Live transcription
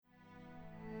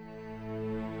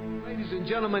Ladies and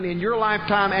gentlemen, in your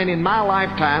lifetime and in my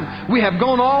lifetime, we have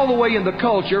gone all the way in the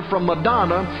culture from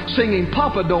Madonna singing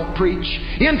Papa Don't Preach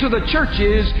into the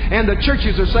churches, and the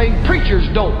churches are saying preachers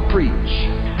don't preach.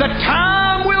 The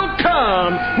time will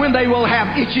come when they will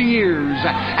have itching ears,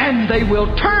 and they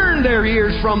will turn their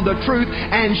ears from the truth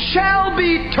and shall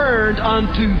be turned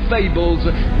unto fables,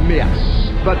 myths.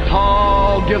 But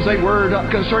Paul gives a word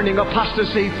concerning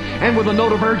apostasy, and with a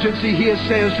note of urgency he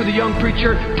says to the young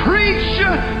preacher, preach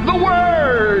the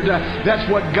Word.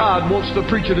 That's what God wants the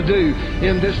preacher to do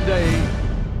in this day.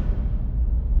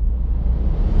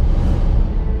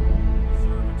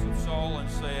 Servants of Saul and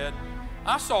said,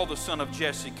 I saw the son of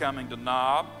Jesse coming to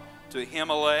Nob, to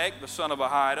Ahimelech, the son of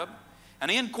Ahitub, and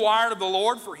he inquired of the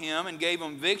Lord for him, and gave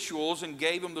him victuals, and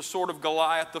gave him the sword of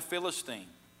Goliath the Philistine.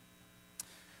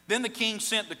 Then the king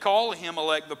sent to call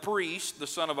Ahimelech the priest, the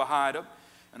son of Ahitub,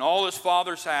 and all his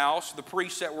father's house, the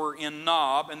priests that were in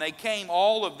Nob, and they came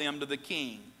all of them to the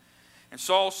king. And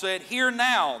Saul said, Hear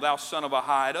now, thou son of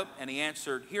Ahitub. And he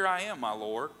answered, Here I am, my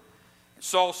lord. And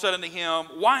Saul said unto him,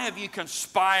 Why have you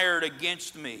conspired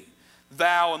against me,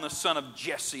 thou and the son of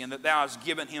Jesse, and that thou hast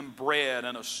given him bread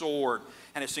and a sword,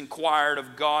 and hast inquired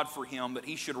of God for him, that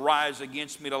he should rise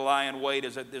against me to lie in wait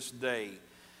as at this day?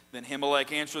 Then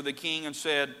Ahimelech answered the king and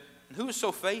said, Who is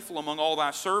so faithful among all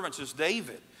thy servants as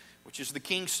David, which is the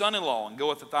king's son-in-law, and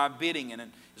goeth at thy bidding, and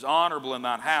is honorable in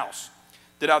thine house?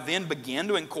 Did I then begin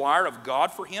to inquire of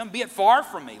God for him? Be it far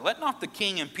from me. Let not the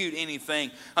king impute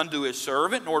anything unto his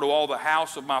servant, nor to all the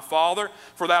house of my father.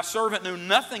 For thy servant knew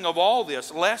nothing of all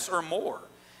this, less or more.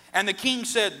 And the king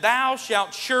said, Thou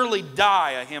shalt surely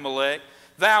die, Ahimelech,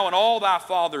 thou and all thy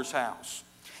father's house.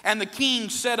 And the king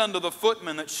said unto the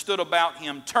footmen that stood about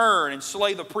him, Turn and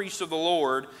slay the priests of the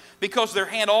Lord, because their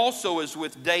hand also is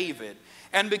with David,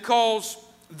 and because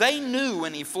they knew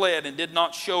when he fled and did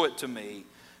not show it to me.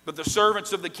 But the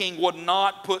servants of the king would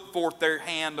not put forth their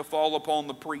hand to fall upon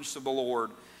the priests of the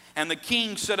Lord. And the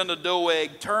king said unto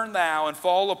Doeg, Turn thou and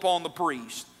fall upon the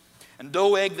priest. And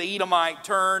Doeg the Edomite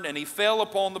turned, and he fell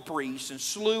upon the priests, and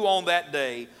slew on that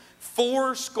day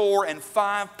fourscore and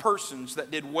 5 persons that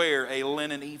did wear a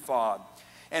linen ephod.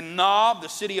 And Nob, the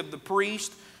city of the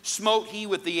priest, smote he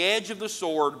with the edge of the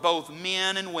sword both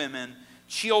men and women,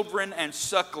 children and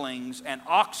sucklings, and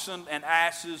oxen and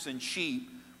asses and sheep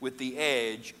with the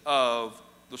edge of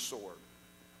the sword.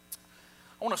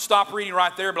 I want to stop reading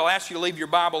right there, but I'll ask you to leave your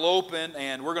Bible open,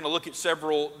 and we're going to look at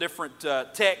several different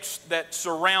texts that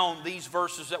surround these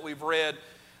verses that we've read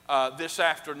this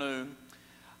afternoon.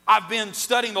 I've been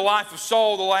studying the life of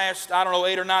Saul the last,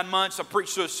 8 or 9 months. I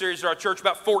preached to a series at our church,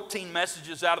 about 14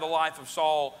 messages out of the life of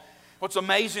Saul. What's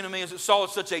amazing to me is that Saul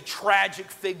is such a tragic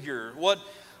figure. What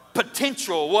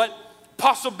potential, what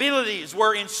possibilities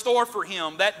were in store for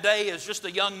him that day as just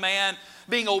a young man,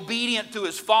 being obedient to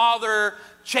his father,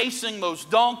 chasing those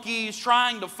donkeys,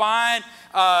 trying to find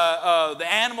the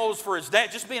animals for his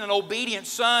dad, just being an obedient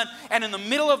son. And in the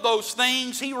middle of those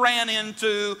things, he ran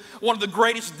into one of the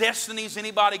greatest destinies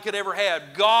anybody could ever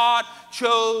have. God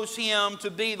chose him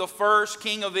to be the first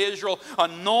king of Israel,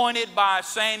 anointed by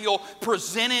Samuel,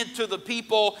 presented to the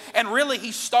people, and really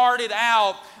he started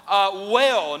out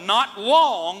well, not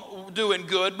long doing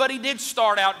good, but he did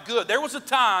start out good. There was a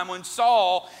time when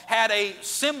Saul had a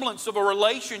semblance of a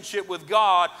relationship with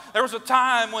God. There was a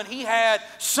time when he had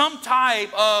some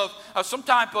type of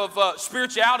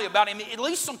spirituality about him, at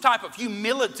least some type of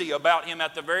humility about him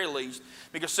at the very least,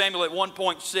 because Samuel at one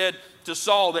point said to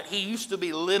Saul that he used to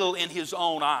be little in his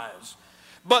own eyes.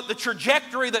 But the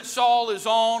trajectory that Saul is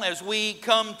on as we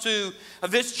come to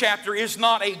this chapter is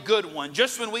not a good one.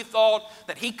 Just when we thought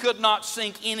that he could not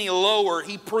sink any lower,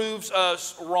 he proves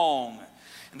us wrong.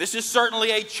 And this is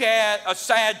certainly a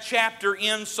sad chapter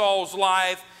in Saul's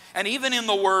life and even in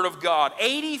the Word of God.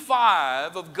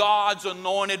 85 of God's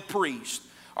anointed priests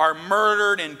are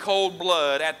murdered in cold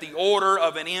blood at the order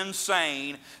of an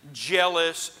insane,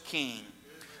 jealous king.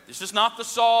 This is not the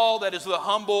Saul that is the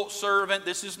humble servant.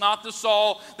 This is not the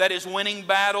Saul that is winning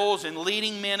battles and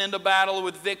leading men into battle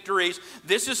with victories.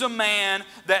 This is a man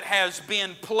that has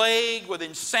been plagued with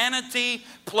insanity,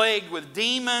 plagued with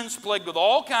demons, plagued with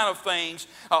all kind of things,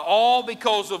 all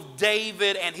because of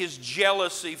David and his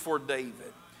jealousy for David.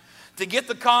 To get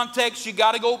the context, you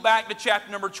got to go back to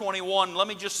chapter number 21. Let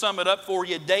me just sum it up for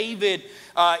you. David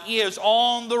is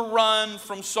on the run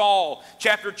from Saul.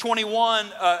 Chapter 21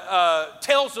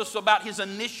 tells us about his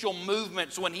initial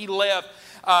movements when he left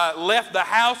the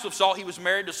house of Saul. He was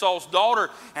married to Saul's daughter,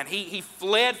 and he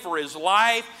fled for his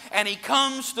life, and he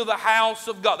comes to the house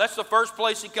of God. That's the first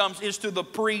place he comes, is to the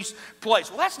priest's place.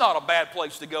 Well, that's not a bad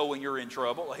place to go when you're in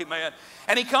trouble, amen.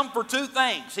 And he come for two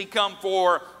things. He come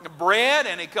for bread,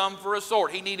 and he come for for a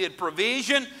sword. He needed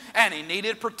provision and he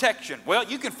needed protection. Well,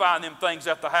 you can find them things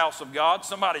at the house of God.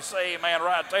 Somebody say amen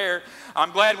right there.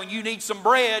 I'm glad when you need some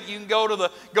bread, you can go to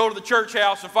the church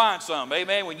house and find some.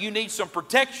 Amen. When you need some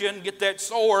protection, get that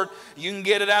sword, you can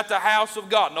get it at the house of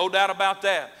God. No doubt about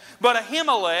that. But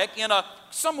Ahimelech, in a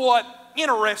somewhat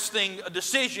interesting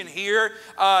decision here,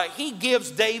 he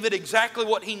gives David exactly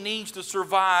what he needs to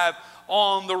survive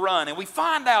on the run. And we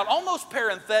find out almost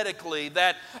parenthetically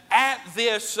that at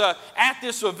this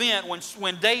event,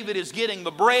 when David is getting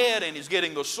the bread and he's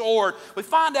getting the sword, we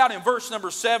find out in verse number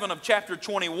 7 of chapter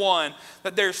 21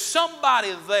 that there's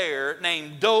somebody there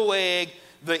named Doeg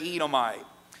the Edomite.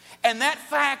 And that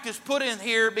fact is put in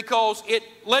here because it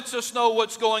lets us know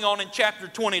what's going on in chapter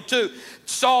 22.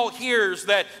 Saul hears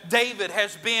that David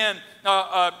has been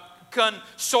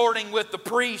consorting with the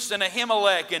priests and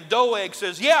Ahimelech, and Doeg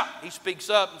says, yeah, he speaks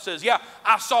up and says, yeah,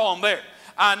 I saw him there.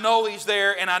 I know he's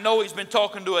there, and I know he's been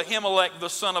talking to Ahimelech, the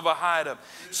son of Ahitub.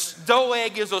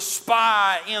 Doeg is a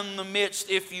spy in the midst,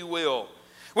 if you will.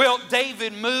 Well,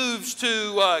 David moves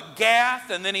to Gath,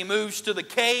 and then he moves to the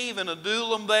cave in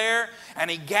Adullam there,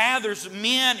 and he gathers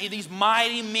men. These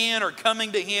mighty men are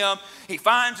coming to him. He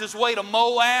finds his way to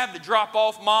Moab to drop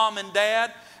off mom and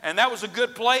dad. And that was a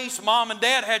good place. Mom and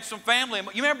dad had some family.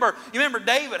 You remember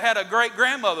David had a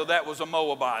great-grandmother that was a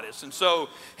Moabitess. And so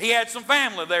he had some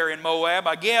family there in Moab,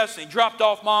 I guess. And he dropped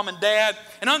off mom and dad.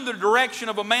 And under the direction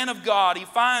of a man of God, he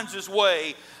finds his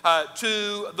way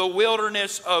to the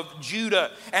wilderness of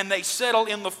Judah. And they settle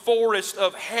in the forest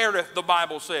of Hereth, the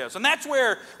Bible says. And that's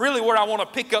where I want to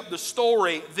pick up the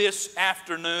story this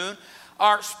afternoon.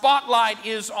 Our spotlight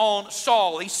is on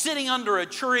Saul. He's sitting under a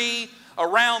tree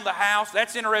around the house.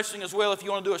 That's interesting as well if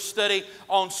you want to do a study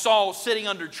on Saul sitting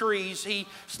under trees. He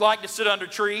liked to sit under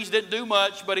trees, didn't do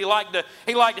much, but he liked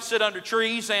to sit under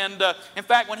trees. And in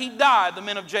fact, when he died, the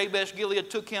men of Jabesh Gilead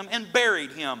took him and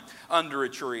buried him under a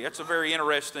tree. That's a very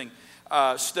interesting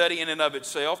study in and of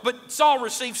itself. But Saul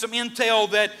received some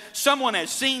intel that someone has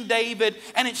seen David,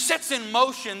 and it sets in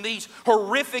motion these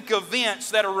horrific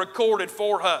events that are recorded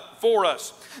for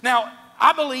us. Now,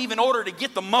 I believe in order to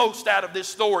get the most out of this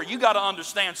story, you got to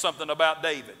understand something about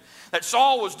David. That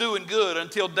Saul was doing good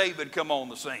until David come on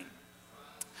the scene.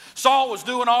 Saul was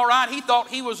doing all right. He thought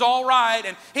he was all right,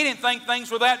 and he didn't think things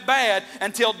were that bad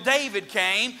until David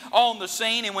came on the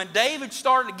scene. And when David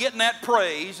started getting that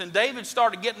praise and David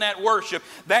started getting that worship,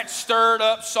 that stirred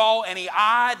up Saul, and he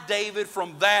eyed David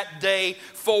from that day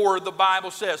forward, the Bible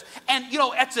says. And,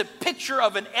 that's a picture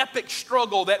of an epic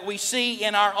struggle that we see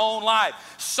in our own life.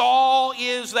 Saul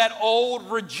is that old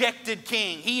rejected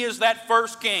king. He is that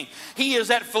first king. He is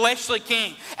that fleshly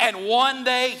king. And one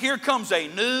day, here comes a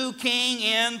new king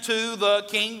into the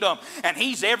kingdom. And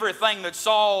he's everything that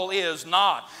Saul is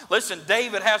not. Listen,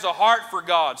 David has a heart for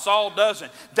God. Saul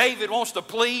doesn't. David wants to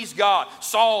please God.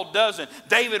 Saul doesn't.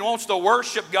 David wants to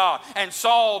worship God. And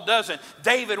Saul doesn't.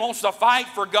 David wants to fight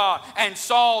for God. And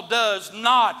Saul does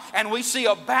not. And we see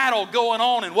a battle going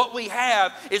on. And what we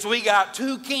have is we got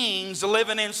two kings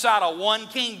living inside of one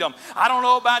kingdom. I don't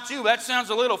know about you, that sounds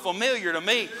a little familiar to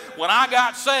me. When I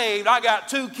got saved, I got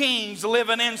two kings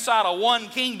living inside of one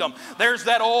kingdom. There's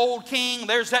that old king,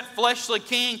 there's that fleshly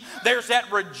king, there's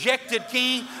that rejected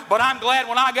king. But I'm glad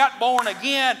when I got born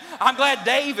again, I'm glad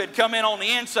David come in on the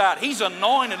inside. He's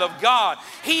anointed of God.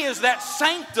 He is that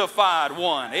sanctified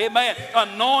one. Amen.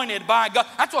 Anointed by God.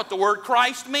 That's what the word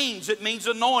Christ means. It means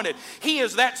anointed. He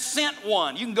is that sent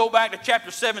one. You can go back to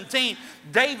chapter 17.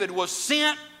 David was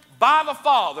sent by the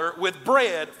Father with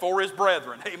bread for his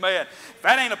brethren. Amen. If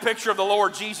that ain't a picture of the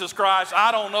Lord Jesus Christ,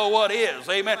 I don't know what is.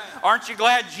 Amen. Aren't you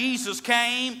glad Jesus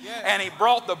came and he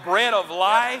brought the bread of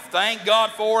life? Thank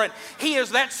God for it. He is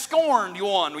that scorned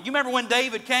one. You remember when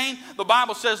David came? The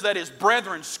Bible says that his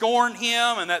brethren scorned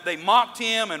him and that they mocked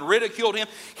him and ridiculed him.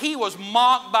 He was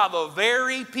mocked by the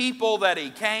very people that he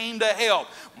came to help.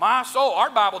 My soul,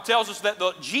 our Bible tells us that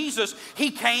Jesus,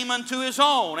 he came unto his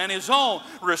own, and his own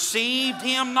received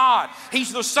him not.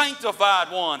 He's the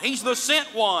sanctified one. He's the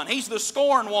sent one. He's the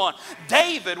scorned one.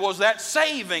 David was that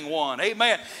saving one.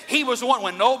 Amen. He was the one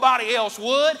when nobody else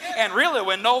would, and really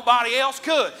when nobody else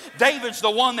could. David's the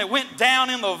one that went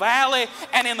down in the valley,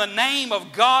 and in the name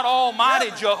of God Almighty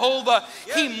Jehovah,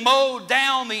 he mowed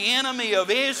down the enemy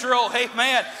of Israel.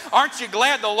 Amen. Aren't you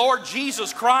glad the Lord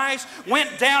Jesus Christ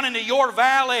went down into your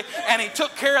valley and he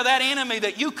took care of that enemy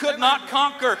that you could not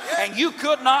conquer and you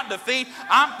could not defeat?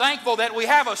 I'm thankful that we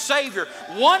have a Savior.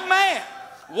 One man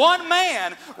One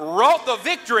man wrought the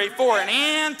victory for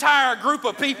an entire group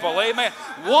of people. Amen.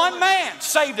 One man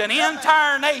saved an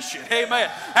entire nation. Amen.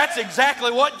 That's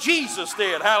exactly what Jesus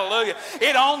did. Hallelujah.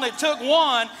 It only took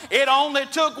one. It only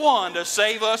took one to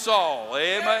save us all.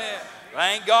 Amen.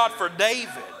 Thank God for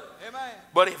David.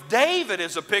 But if David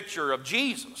is a picture of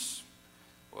Jesus,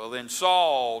 well, then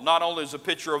Saul not only is a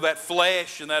picture of that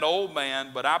flesh and that old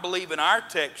man, but I believe in our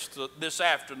text this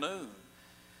afternoon,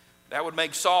 that would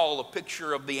make Saul a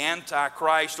picture of the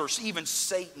Antichrist, or even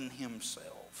Satan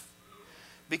himself.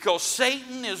 Because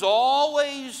Satan is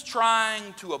always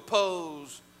trying to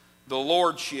oppose the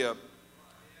lordship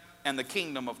and the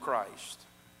kingdom of Christ.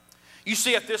 You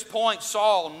see, at this point,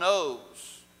 Saul knows,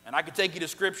 and I could take you to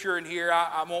Scripture in here,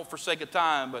 I won't for sake of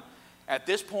time, but at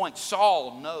this point,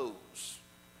 Saul knows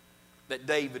that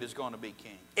David is going to be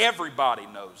king. Everybody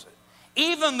knows it.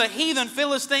 Even the heathen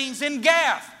Philistines in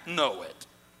Gath know it,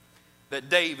 that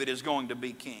David is going to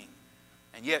be king.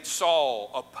 And yet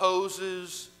Saul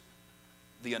opposes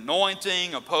the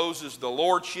anointing, opposes the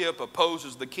lordship,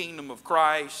 opposes the kingdom of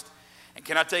Christ. And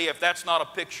can I tell you, if that's not a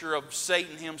picture of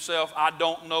Satan himself, I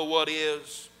don't know what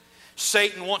is.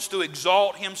 Satan wants to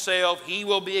exalt himself. He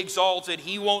will be exalted.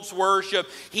 He wants worship.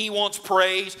 He wants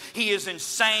praise. He is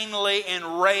insanely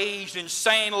enraged,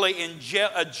 insanely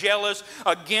jealous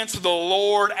against the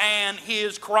Lord and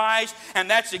His Christ. And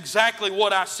that's exactly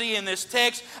what I see in this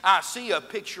text. I see a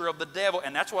picture of the devil.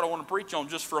 And that's what I want to preach on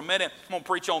just for a minute. I'm going to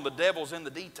preach on the devil's in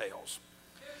the details.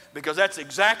 Because that's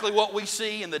exactly what we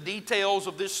see in the details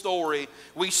of this story.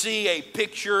 We see a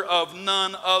picture of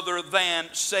none other than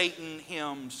Satan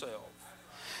himself.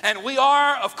 And we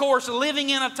are, of course, living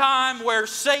in a time where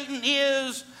Satan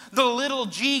is the little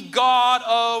g god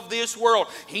of this world.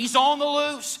 He's on the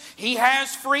loose. He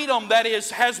has freedom that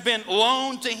has been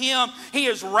loaned to him. He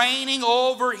is reigning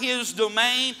over his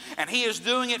domain, and he is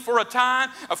doing it for a time.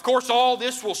 Of course, all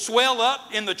this will swell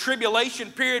up in the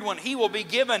tribulation period when he will be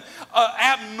given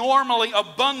abnormally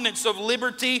abundance of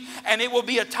liberty, and it will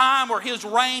be a time where his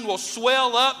reign will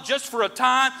swell up just for a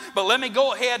time. But let me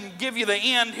go ahead and give you the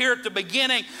end here at the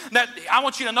beginning. That I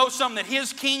want you to know something, that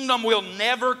his kingdom will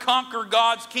never conquer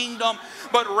God's kingdom,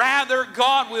 but rather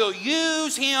God will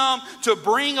use him to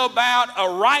bring about a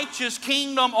righteous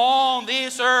kingdom on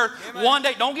this earth. Amen. One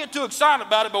day, don't get too excited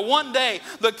about it, but one day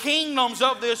the kingdoms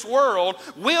of this world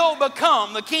will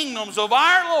become the kingdoms of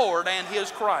our Lord and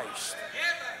His Christ.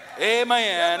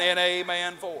 Amen and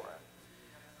amen for it.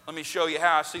 Let me show you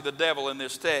how I see the devil in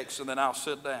this text, and then I'll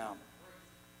sit down.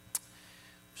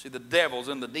 See, the devil's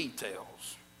in the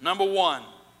details. Number one,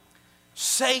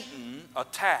 Satan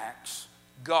attacks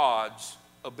God's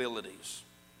abilities.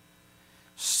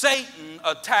 Satan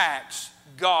attacks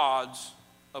God's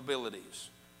abilities.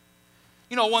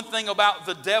 You know, one thing about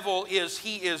the devil is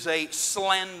he is a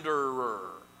slanderer.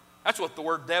 That's what the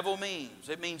word devil means.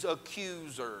 It means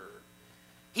accuser.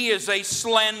 He is a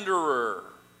slanderer.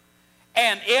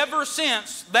 And ever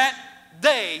since that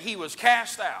day he was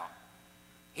cast out,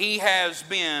 he has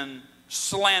been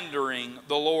slandering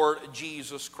the Lord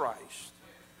Jesus Christ.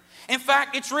 In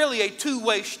fact, it's really a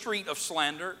two-way street of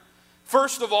slander.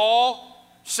 First of all,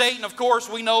 Satan, of course,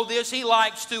 we know this, he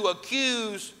likes to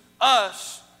accuse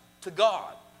us to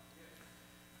God.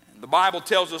 And the Bible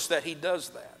tells us that he does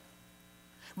that.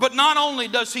 But not only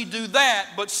does he do that,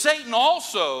 but Satan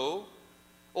also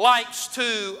likes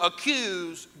to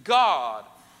accuse God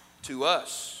to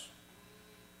us.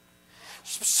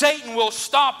 Satan will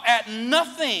stop at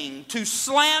nothing to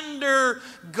slander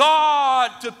God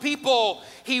to people.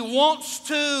 He wants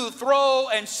to throw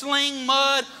and sling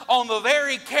mud on the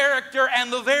very character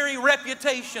and the very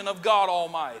reputation of God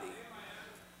Almighty.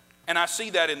 And I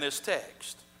see that in this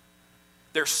text.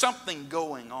 There's something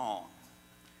going on.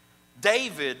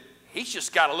 David, he's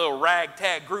just got a little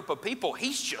ragtag group of people.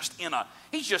 He's just in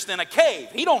a cave.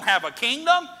 He don't have a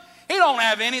kingdom. He don't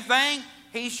have anything.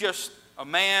 He's just a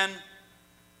man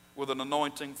with an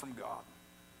anointing from God.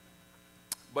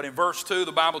 But in verse 2,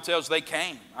 the Bible tells they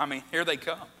came. I mean, here they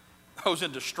come. Those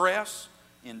in distress,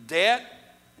 in debt,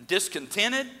 and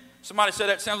discontented. Somebody said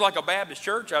that sounds like a Baptist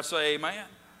church. I say amen.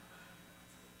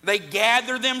 They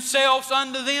gather themselves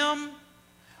unto them.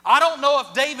 I don't know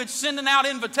if David's sending out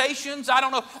invitations. I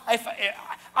don't know.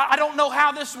 I don't know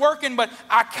how this is working, but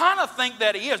I kind of think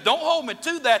that he is. Don't hold me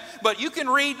to that, but you can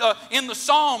read in the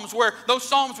Psalms where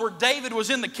David was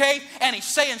in the cave and he's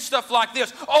saying stuff like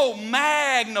this, oh,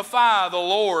 magnify the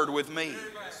Lord with me.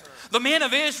 The men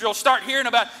of Israel start hearing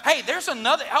about, hey, there's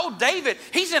another, oh, David,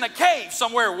 he's in a cave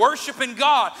somewhere worshiping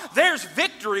God. There's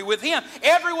victory with him.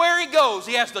 Everywhere he goes,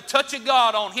 he has the touch of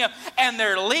God on him. And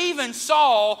they're leaving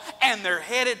Saul and they're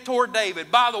headed toward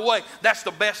David. By the way, that's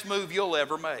the best move you'll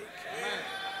ever make.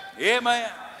 Amen.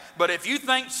 But if you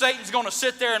think Satan's going to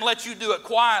sit there and let you do it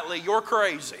quietly, you're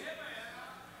crazy.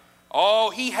 Oh,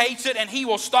 he hates it, and he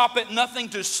will stop at nothing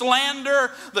to slander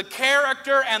the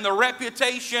character and the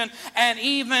reputation and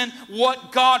even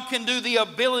what God can do, the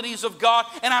abilities of God.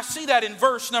 And I see that in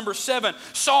verse number 7.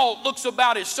 Saul looks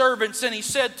about his servants, and he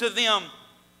said to them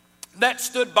that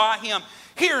stood by him,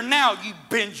 hear now, you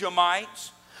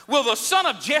Benjamites. Will the son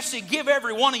of Jesse give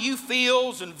every one of you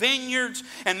fields and vineyards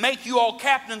and make you all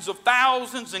captains of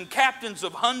thousands and captains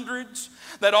of hundreds?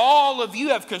 That all of you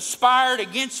have conspired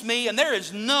against me, and there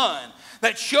is none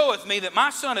that showeth me that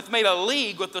my son hath made a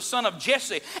league with the son of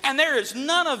Jesse. And there is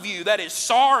none of you that is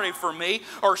sorry for me,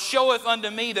 or showeth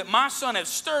unto me that my son hath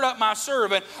stirred up my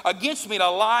servant against me to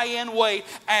lie in wait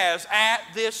as at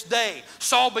this day.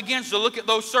 Saul begins to look at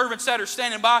those servants that are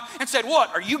standing by and said, what,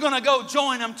 are you going to go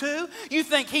join them too? You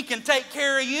think he can take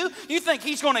care of you? You think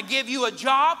he's going to give you a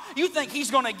job? You think he's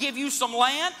going to give you some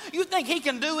land? You think he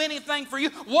can do anything for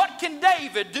you? What can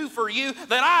David do for you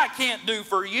that I can't do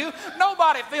for you?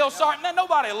 Nobody feels sorry.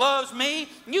 Nobody loves me.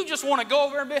 You just want to go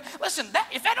over and be. Listen,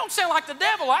 if that don't sound like the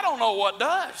devil, I don't know what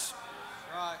does.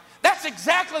 Right. That's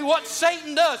exactly what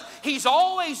Satan does. He's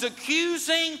always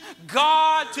accusing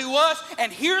God to us.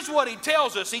 And here's what he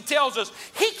tells us. He tells us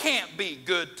he can't be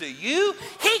good to you.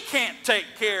 He can't take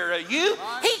care of you.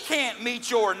 He can't meet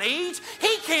your needs.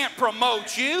 He can't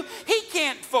promote you. He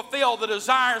can't fulfill the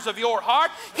desires of your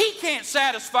heart. He can't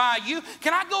satisfy you.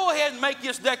 Can I go ahead and make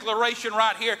this declaration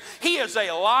right here? He is a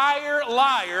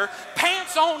liar,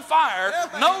 pants on fire,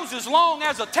 nose as long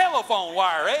as a telephone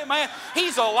wire. Amen.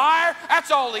 He's a liar.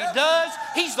 That's all he does.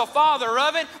 He's the father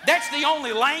of it. That's the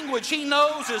only language he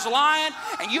knows is lying.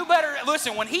 And you better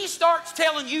listen, when he starts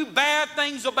telling you bad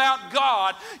things about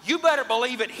God, you better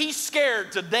believe it, he's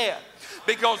scared to death.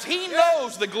 Because he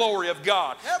knows the glory of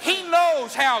God. He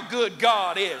knows how good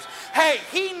God is. Hey,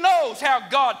 he knows how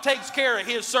God takes care of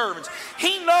his servants.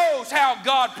 He knows how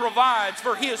God provides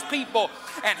for his people.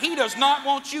 And he does not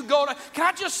want you go to. Can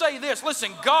I just say this?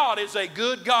 Listen, God is a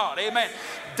good God. Amen.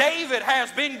 David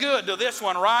has been good to this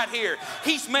one right here.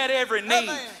 He's met every need.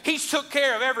 He's took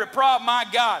care of every problem I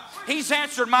got. He's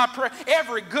answered my prayer.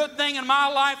 Every good thing in my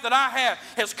life that I have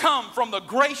has come from the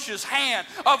gracious hand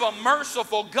of a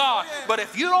merciful God. But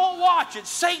if you don't watch it,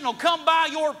 Satan will come by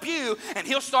your pew and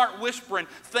he'll start whispering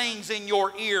things in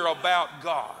your ear about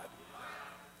God.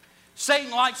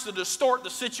 Satan likes to distort the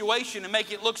situation and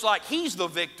make it look like he's the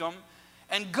victim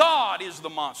and God is the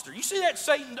monster. You see that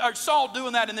Saul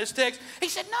doing that in this text? He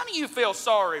said, none of you feel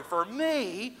sorry for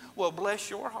me. Well, bless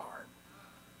your heart.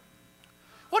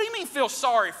 What do you mean feel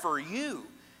sorry for you?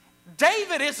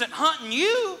 David isn't hunting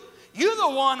you. You're the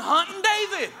one hunting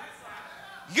David.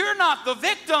 You're not the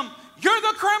victim. You're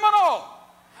the criminal.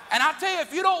 And I tell you,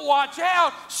 if you don't watch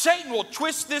out, Satan will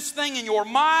twist this thing in your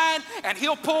mind and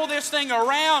he'll pull this thing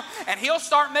around and he'll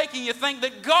start making you think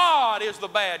that God is the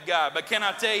bad guy. But can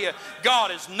I tell you,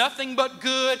 God is nothing but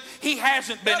good. He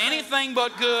hasn't been anything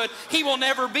but good. He will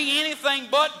never be anything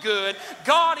but good.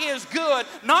 God is good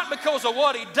not because of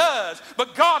what he does,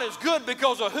 but God is good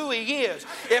because of who he is.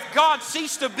 If God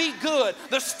ceased to be good,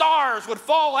 the stars would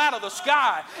fall out of the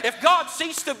sky. If God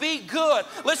ceased to be good,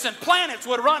 listen, planets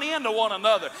would run into one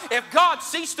another. If God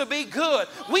ceased to be good,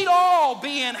 we'd all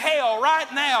be in hell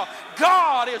right now.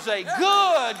 God is a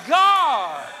good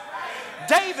God.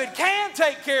 David can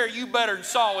take care of you better than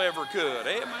Saul ever could.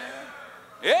 Amen.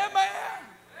 Amen.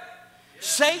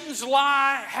 Satan's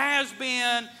lie has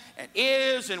been and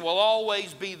is and will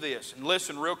always be this. And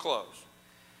listen real close.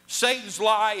 Satan's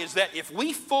lie is that if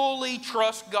we fully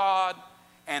trust God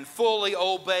and fully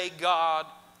obey God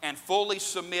and fully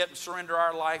submit and surrender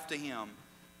our life to him,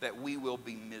 that we will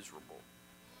be miserable.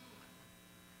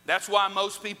 That's why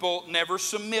most people never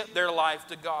submit their life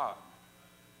to God.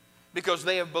 Because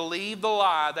they have believed the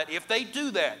lie that if they do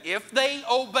that, if they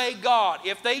obey God,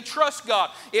 if they trust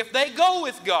God, if they go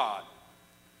with God,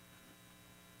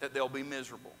 that they'll be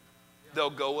miserable. They'll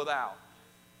go without.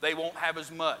 They won't have as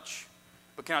much.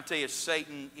 But can I tell you,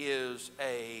 Satan is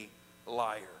a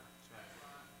liar.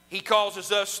 He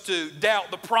causes us to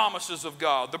doubt the promises of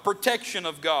God, the protection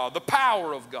of God, the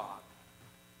power of God.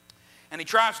 And he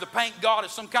tries to paint God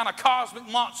as some kind of cosmic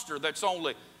monster that's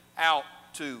only out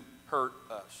to hurt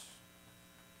us.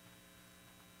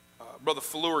 Brother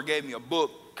Fleur gave me a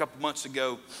book a couple months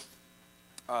ago.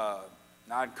 I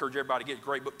encourage everybody to get a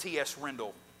great book, T.S.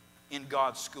 Rendell, In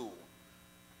God's School.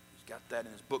 He's got that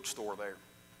in his bookstore there.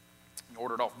 You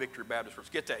order it off Victory Baptist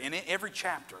Church. Get that. And in every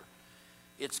chapter,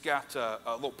 it's got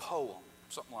a little poem,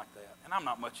 something like that. And I'm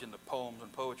not much into poems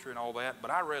and poetry and all that,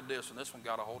 but I read this, and this one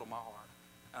got a hold of my heart.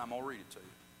 And I'm going to read it to you.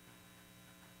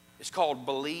 It's called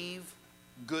Believe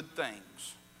Good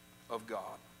Things of God.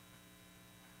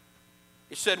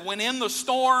 It said, when in the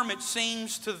storm it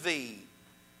seems to thee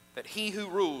that he who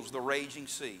rules the raging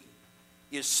sea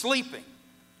is sleeping,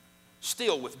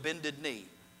 still with bended knee,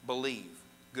 believe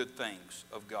good things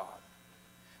of God.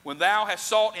 When thou hast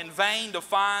sought in vain to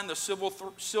find the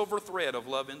silver thread of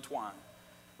love entwined,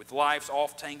 with life's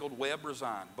oft-tangled web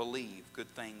resign, believe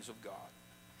good things of God.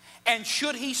 And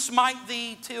should he smite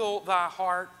thee till thy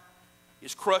heart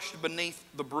is crushed beneath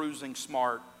the bruising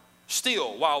smart,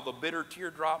 still, while the bitter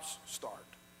teardrops start,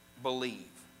 believe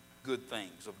good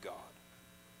things of God.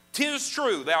 'Tis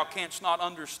true thou canst not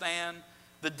understand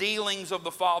the dealings of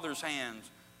the Father's hands,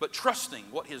 but trusting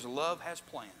what his love has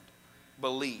planned,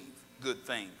 believe good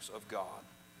things of God.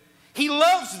 He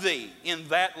loves thee, in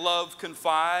that love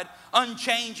confide,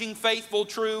 unchanging, faithful,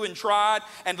 true, and tried,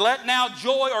 and let now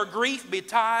joy or grief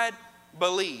betide,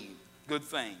 believe good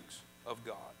things of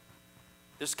God.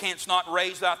 This canst not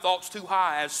raise thy thoughts too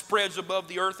high, as spreads above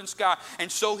the earth and sky,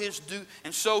 and so his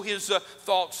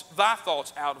thoughts, thy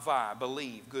thoughts outvie.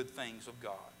 Believe good things of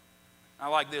God. I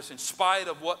like this. In spite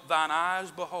of what thine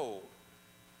eyes behold,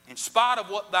 in spite of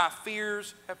what thy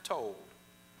fears have told,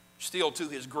 still to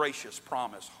his gracious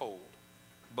promise hold.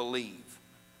 Believe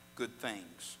good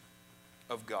things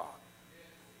of God.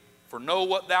 For know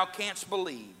what thou canst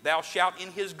believe, thou shalt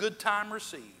in his good time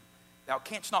receive. Thou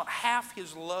canst not half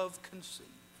his love conceive.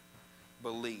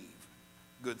 Believe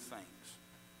good things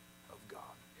of God.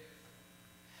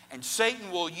 And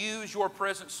Satan will use your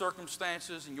present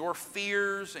circumstances and your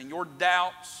fears and your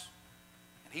doubts,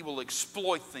 and he will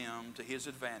exploit them to his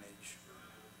advantage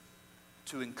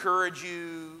to encourage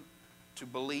you to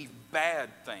believe bad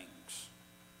things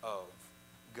of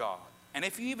God. And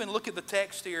if you even look at the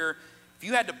text here, if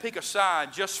you had to pick a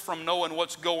side just from knowing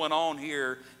what's going on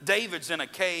here, David's in a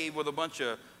cave with a bunch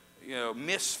of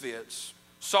misfits.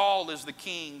 Saul is the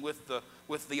king with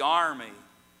the army.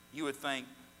 You would think,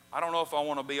 I don't know if I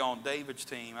want to be on David's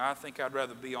team. I think I'd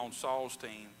rather be on Saul's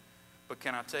team. But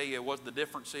can I tell you what the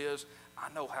difference is?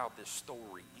 I know how this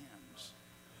story ends.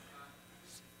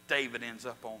 David ends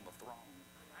up on the throne.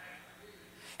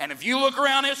 And if you look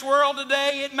around this world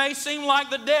today, it may seem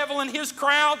like the devil and his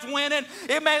crowd's winning.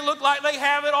 It may look like they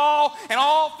have it all and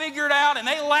all figured out, and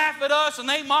they laugh at us and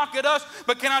they mock at us.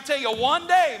 But can I tell you, one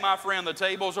day, my friend, the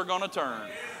tables are going to turn.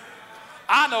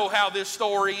 I know how this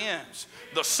story ends.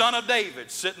 The Son of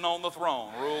David sitting on the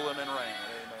throne, ruling and reigning.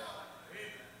 Amen.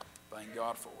 Thank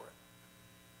God for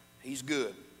it. He's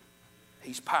good.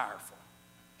 He's powerful.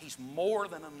 He's more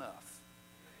than enough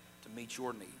to meet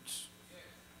your needs.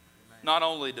 Not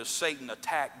only does Satan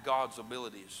attack God's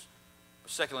abilities, but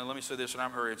secondly, let me say this and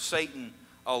I'm hurried. Satan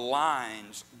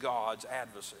aligns God's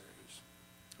adversaries.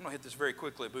 I'm going to hit this very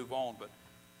quickly and move on, but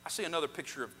I see another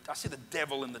picture I see the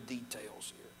devil in the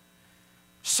details here.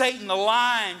 Satan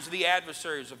aligns the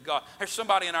adversaries of God. There's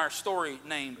somebody in our story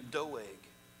named Doeg.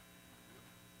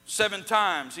 7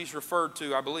 times he's referred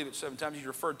to, I believe it's 7 times, he's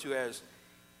referred to as,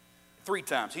 3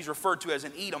 times, he's referred to as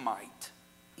an Edomite.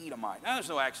 Edomite. Now there's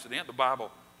no accident. The Bible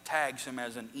tags him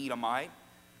as an Edomite.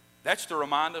 That's to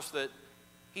remind us that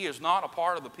he is not a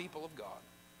part of the people of God.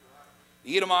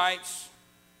 The Edomites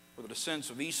were the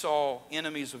descendants of Esau,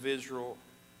 enemies of Israel.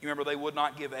 You remember they would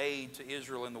not give aid to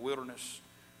Israel in the wilderness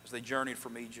as they journeyed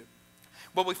from Egypt.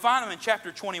 But we find him in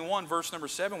chapter 21, verse number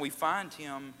 7. We find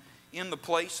him in the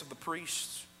place of the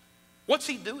priests. What's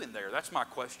he doing there? That's my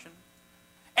question.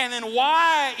 And then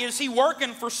why is he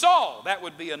working for Saul? That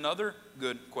would be another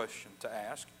good question to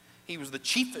ask. He was the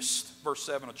chiefest, verse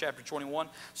 7 of chapter 21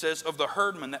 says, of the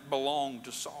herdmen that belonged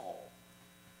to Saul.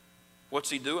 What's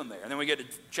he doing there? And then we get to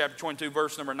chapter 22,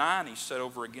 verse number 9. He's set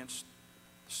over against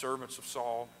the servants of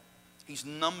Saul. He's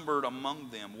numbered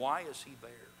among them. Why is he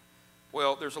there?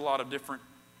 Well, there's a lot of different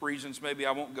reasons maybe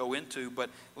I won't go into, but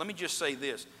let me just say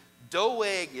this.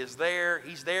 Doeg is there.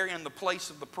 He's there in the place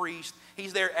of the priest.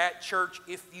 He's there at church,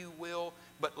 if you will.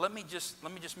 But let me just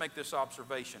make this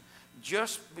observation.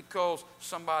 Just because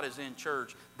somebody's in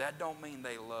church, that don't mean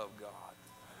they love God.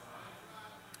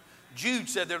 Jude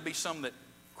said there'd be some that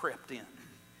crept in.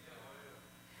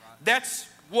 That's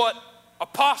what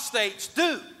apostates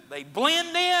do. They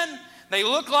blend in, They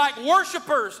look like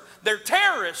worshipers. They're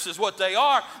terrorists is what they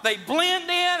are. They blend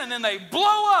in and then they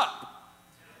blow up.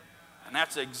 And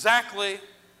that's exactly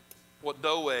what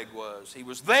Doeg was. He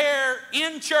was there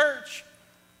in church,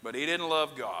 but he didn't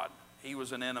love God. He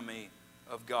was an enemy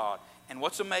of God. And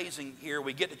what's amazing here,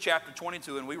 we get to chapter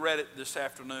 22, and we read it this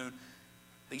afternoon.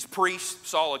 These priests,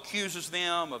 Saul accuses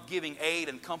them of giving aid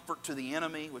and comfort to the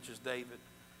enemy, which is David.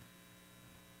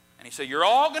 And he said, you're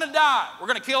all going to die. We're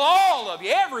going to kill all of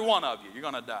you, every one of you. You're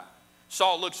going to die.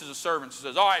 Saul looks at his servants and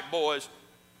says, all right, boys,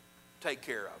 take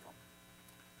care of them.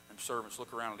 And servants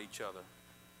look around at each other.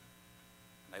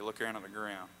 And they look around at the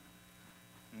ground.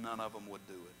 None of them would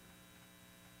do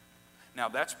it. Now,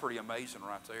 that's pretty amazing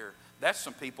right there. That's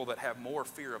some people that have more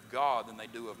fear of God than they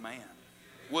do of man.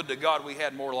 Would to God we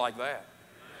had more like that.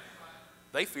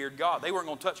 They feared God. They weren't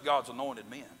going to touch God's anointed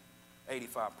men,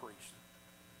 85 priests.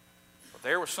 But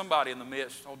there was somebody in the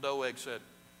midst. Old Doeg said,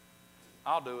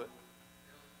 I'll do it.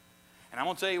 And I'm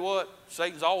going to tell you what,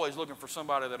 Satan's always looking for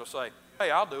somebody that'll say, hey,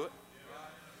 I'll do it.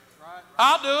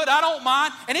 I'll do it. I don't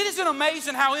mind. And it isn't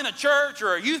amazing how in a church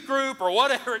or a youth group or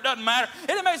whatever, it doesn't matter.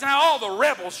 It's amazing how all the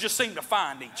rebels just seem to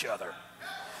find each other.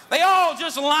 They all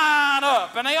just line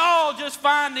up and they all just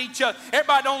find each other.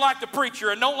 Everybody don't like the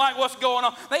preacher and don't like what's going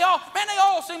on. They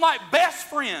all seem like best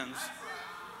friends.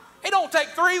 It don't take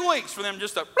 3 weeks for them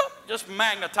just to just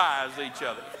magnetize each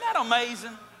other. Isn't that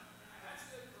amazing?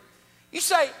 You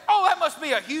say, oh, that must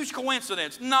be a huge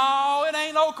coincidence. No, it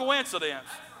ain't no coincidence.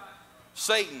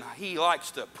 Satan, he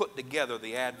likes to put together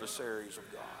the adversaries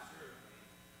of God.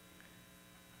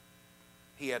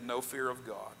 He had no fear of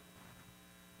God.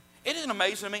 It isn't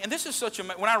amazing to me. And this is such a,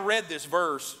 when I read this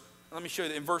verse, let me show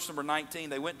you, in verse number 19,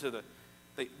 they went to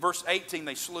verse 18,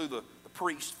 they slew the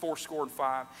priests,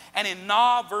 75. And in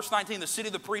Nob, verse 19, the city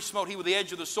of the priests smote he with the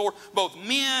edge of the sword, both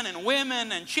men and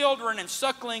women and children and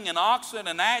suckling and oxen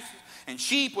and asses and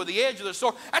sheep with the edge of the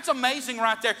sword. That's amazing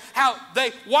right there, how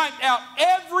they wiped out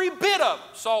every bit of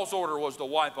it. Saul's order was to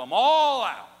wipe them all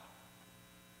out.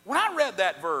 When I read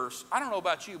that verse, I don't know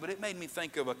about you, but it made me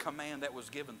think of a command that was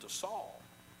given to Saul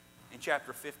in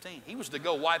chapter 15. He was to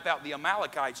go wipe out the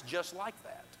Amalekites just like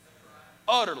that.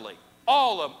 Utterly.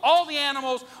 All of them. All the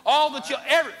animals, all the children,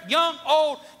 young,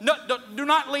 old. No, do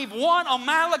not leave one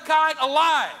Amalekite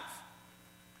alive.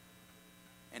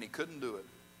 And he couldn't do it.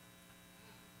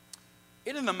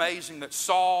 Isn't it amazing that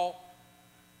Saul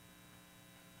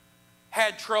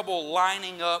had trouble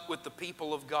lining up with the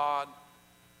people of God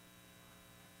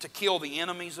to kill the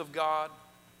enemies of God,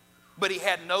 but he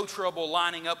had no trouble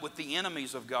lining up with the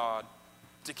enemies of God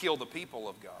to kill the people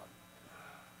of God?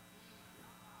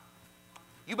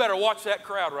 You better watch that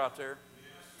crowd right there.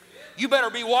 You better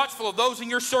be watchful of those in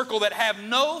your circle that have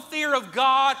no fear of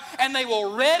God, and they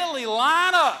will readily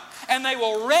line up and they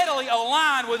will readily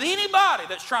align with anybody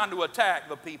that's trying to attack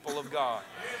the people of God.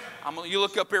 You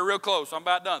look up here real close. I'm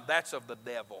about done. That's of the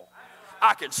devil.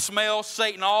 I can smell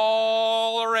Satan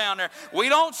all around there. We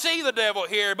don't see the devil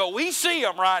here, but we see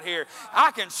him right here.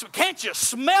 Can't you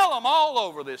smell him all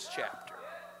over this chapter?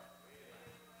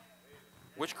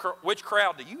 Which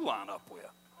crowd do you line up with?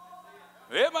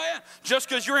 Amen. Just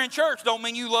because you're in church don't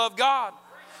mean you love God.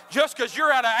 Just because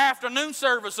you're at an afternoon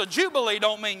service, a jubilee,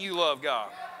 don't mean you love God.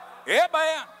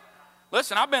 Amen.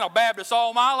 Listen, I've been a Baptist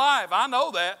all my life. I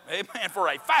know that. Amen. For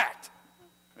a fact.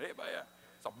 Amen.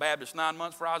 I was a Baptist 9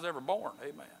 months before I was ever born.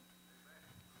 Amen.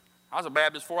 I was a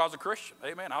Baptist before I was a Christian.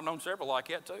 Amen. I've known several like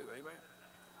that too. Amen.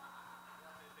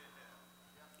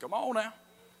 Come on now.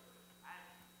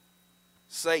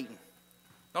 Satan.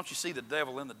 Don't you see the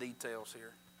devil in the details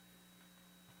here?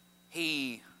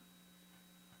 He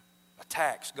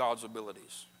attacks God's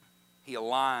abilities. He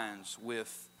aligns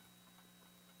with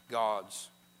God's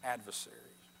adversaries.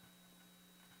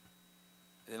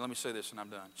 And let me say this and I'm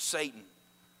done. Satan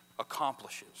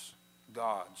accomplishes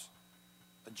God's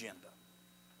agenda.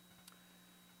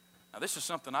 Now, this is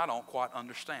something I don't quite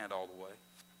understand all the way,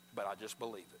 but I just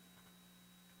believe it.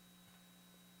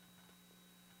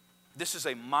 This is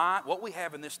what we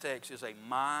have in this text is a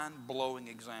mind-blowing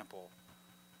example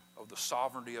of the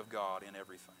sovereignty of God in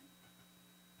everything.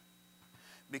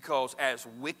 Because as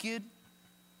wicked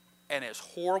and as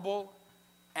horrible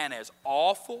and as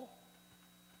awful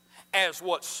as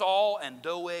what Saul and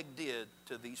Doeg did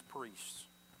to these priests.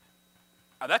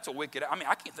 Now that's a wicked, I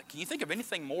can't think, can you think of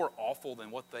anything more awful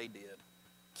than what they did?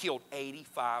 Killed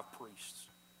 85 priests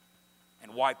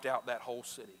and wiped out that whole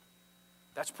city.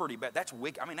 That's pretty bad. That's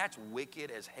wicked. That's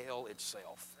wicked as hell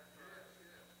itself.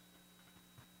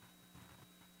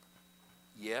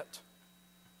 Yet,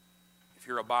 if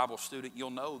you're a Bible student, you'll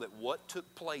know that what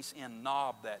took place in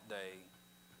Nob that day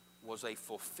was a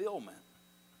fulfillment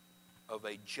of of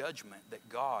a judgment that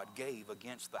God gave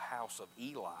against the house of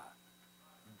Eli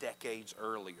decades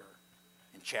earlier.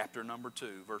 In chapter number 2,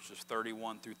 verses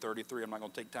 31 through 33. I'm not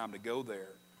going to take time to go there.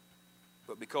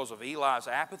 But because of Eli's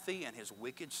apathy and his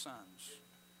wicked sons,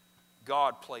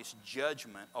 God placed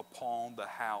judgment upon the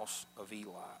house of Eli.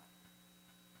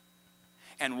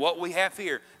 And what we have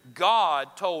here,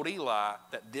 God told Eli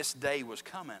that this day was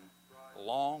coming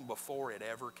long before it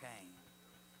ever came.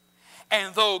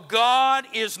 And though God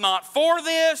is not for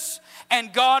this,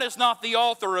 and God is not the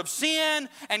author of sin,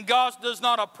 and God does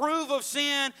not approve of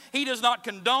sin, He does not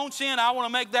condone sin, I want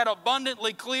to make that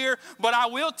abundantly clear. But I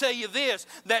will tell you this,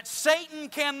 that Satan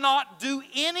cannot do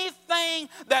anything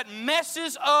that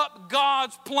messes up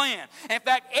God's plan. In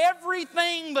fact,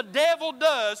 everything the devil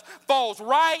does falls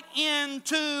right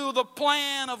into the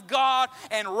plan of God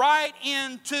and right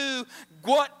into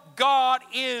what God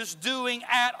is doing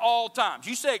at all times.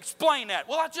 You say, explain that.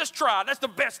 Well, I just tried. That's the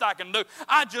best I can do.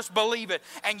 I just believe it.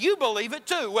 And you believe it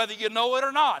too, whether you know it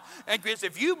or not. And because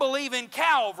if you believe in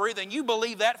Calvary, then you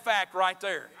believe that fact right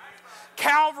there.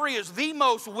 Calvary is the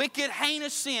most wicked,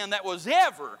 heinous sin that was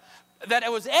ever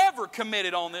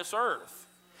committed on this earth.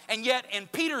 And yet in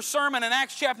Peter's sermon in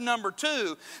Acts chapter number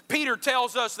 2, Peter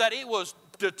tells us that it was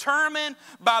determined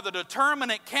by the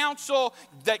determinate counsel,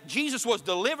 that Jesus was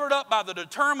delivered up by the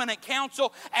determinate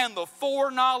counsel and the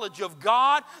foreknowledge of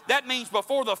God. That means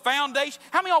before the foundation.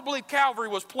 How many of y'all believe Calvary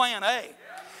was plan A?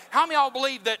 How many of y'all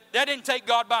believe that didn't take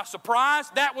God by surprise?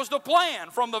 That was the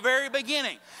plan from the very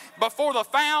beginning. Before the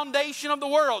foundation of the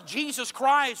world, Jesus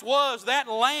Christ was that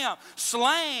lamb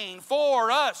slain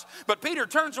for us. But Peter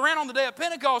turns around on the day of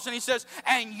Pentecost and he says,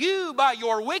 and you by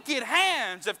your wicked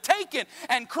hands have taken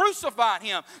and crucified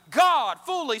him. God,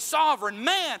 fully sovereign,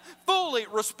 man, fully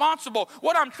responsible.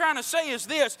 What I'm trying to say is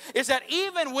this, is that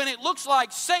even when it looks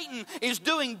like Satan is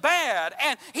doing bad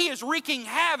and he is wreaking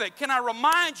havoc, can I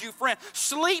remind you, friend,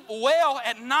 sleep well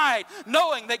at night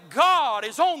knowing that God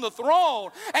is on the throne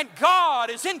and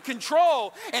God is in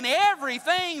control, and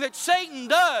everything that Satan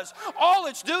does, all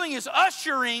it's doing is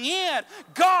ushering in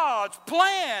God's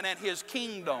plan and His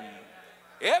kingdom.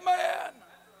 Amen.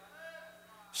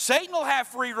 Satan will have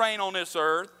free reign on this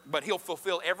earth, but he'll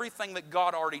fulfill everything that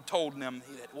God already told him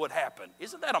would happen.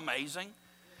 Isn't that amazing?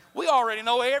 We already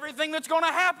know everything that's going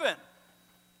to happen.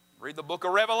 Read the book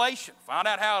of Revelation. Find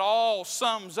out how it all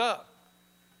sums up.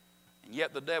 And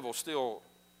yet the devil still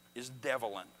is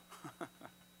deviling.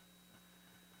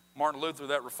 Martin Luther,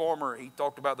 that reformer, he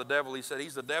talked about the devil. He said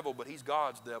he's the devil, but he's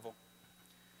God's devil.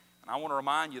 And I want to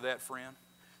remind you that, friend.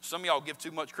 Some of y'all give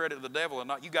too much credit to the devil. And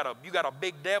not, you got a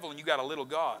big devil and you got a little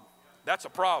God. That's a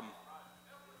problem.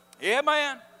 Yeah,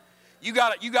 man. You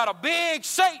got a big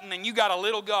Satan and you got a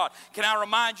little God. Can I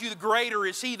remind you, the greater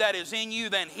is He that is in you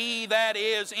than he that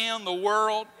is in the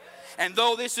world. And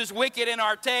though this is wicked in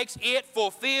our text, it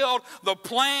fulfilled the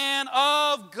plan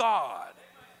of God.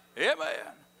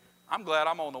 Amen. I'm glad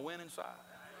I'm on the winning side.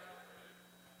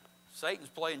 Satan's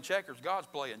playing checkers, God's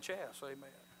playing chess. Amen.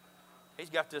 He's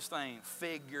got this thing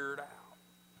figured out.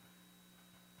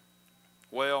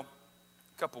 Well,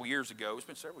 a couple years ago, it's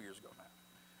been several years ago now,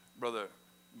 Brother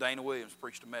Dana Williams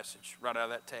preached a message right out of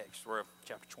that text,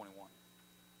 chapter 21. You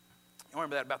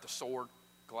remember that about the sword,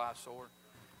 Goliath's sword?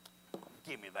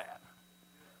 Give me that.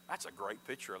 That's a great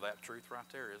picture of that truth right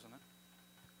there, isn't it?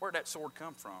 Where'd that sword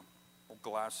come from? Well,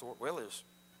 Goliath's sword. Well, it's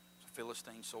a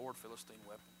Philistine sword, Philistine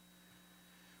weapon.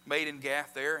 Made in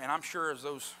Gath there, and I'm sure as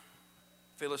those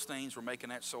Philistines were making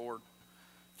that sword,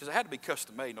 because it had to be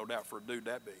custom made, no doubt, for a dude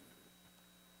that big.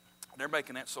 They're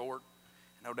making that sword,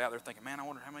 and no doubt they're thinking, man, I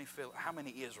wonder how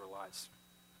many Israelites,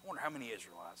 old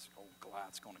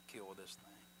Goliath's going to kill with this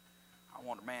thing. I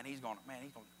wonder, we're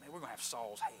going to have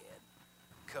Saul's head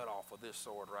cut off with this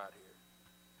sword right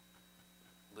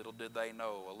here. Little did they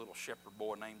know, a little shepherd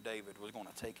boy named David was going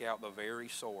to take out the very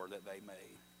sword that they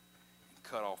made and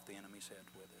cut off the enemy's head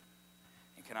with it.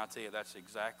 And can I tell you, that's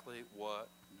exactly what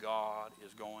God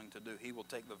is going to do. He will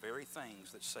take the very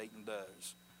things that Satan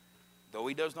does. Though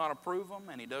he does not approve them,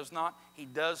 and he does not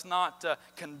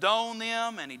condone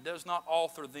them, and he does not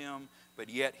author them, but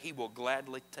yet he will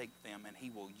gladly take them, and he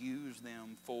will use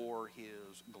them for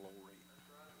his glory.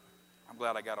 I'm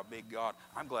glad I got a big God.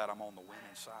 I'm glad I'm on the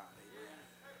winning side. Amen.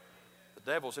 The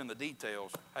devil's in the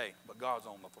details, but God's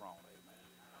on the throne. Amen.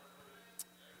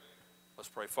 Let's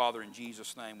pray. Father, in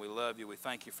Jesus' name, we love you. We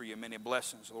thank you for your many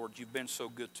blessings. Lord, you've been so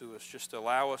good to us. Just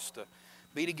allow us to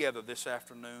be together this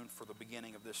afternoon for the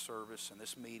beginning of this service and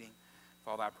this meeting.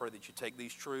 Father, I pray that you take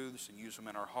these truths and use them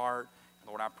in our heart. And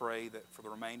Lord, I pray that for the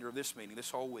remainder of this meeting, this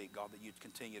whole week, God, that you'd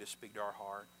continue to speak to our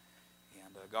heart.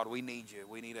 And God, we need you.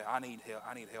 I need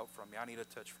help from you. I need a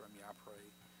touch from you, I pray.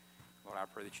 Lord, I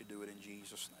pray that you do it in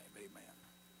Jesus' name. Amen.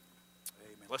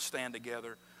 Amen. Let's stand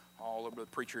together. All of the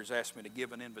preacher has asked me to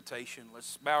give an invitation.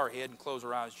 Let's bow our head and close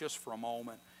our eyes just for a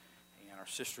moment. And our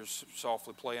sister's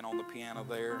softly playing on the piano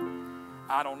there.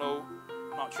 I don't know,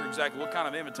 I'm not sure exactly what kind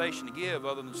of invitation to give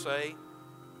other than say,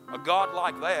 a God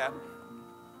like that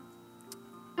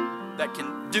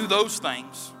can do those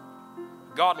things,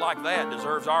 a God like that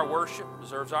deserves our worship,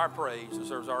 deserves our praise,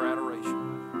 deserves our adoration.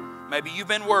 Maybe you've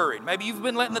been worried. Maybe you've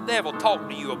been letting the devil talk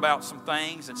to you about some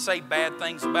things and say bad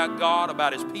things about God,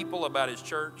 about His people, about His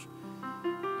church.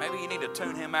 Maybe you need to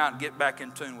tune him out and get back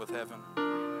in tune with heaven.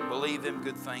 Believe them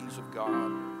good things of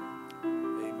God.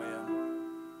 Amen.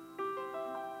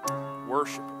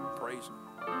 Worship Him. Praise Him.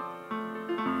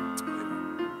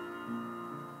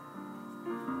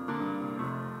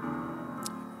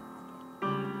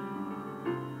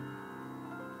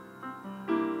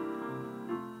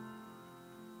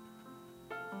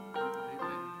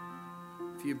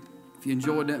 If you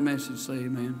enjoyed that message, say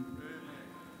amen.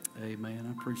 Amen.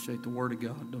 I appreciate the Word of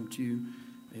God, don't you?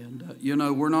 And,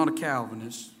 we're not a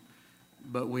Calvinist,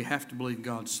 but we have to believe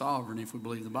God's sovereign if we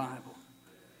believe the Bible.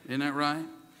 Isn't that right?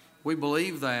 We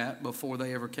believe that before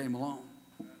they ever came along.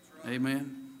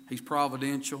 Amen. He's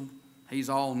providential. He's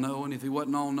all-knowing. If He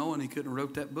wasn't all-knowing, He couldn't have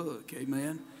wrote that book.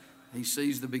 Amen. He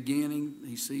sees the beginning.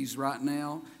 He sees right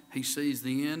now. He sees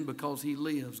the end because He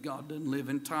lives. God doesn't live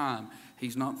in time. He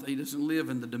doesn't live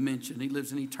in the dimension. He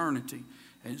lives in eternity.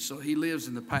 And so He lives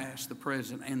in the past, the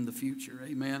present, and the future.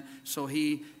 Amen. So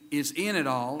He is in it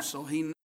all. So He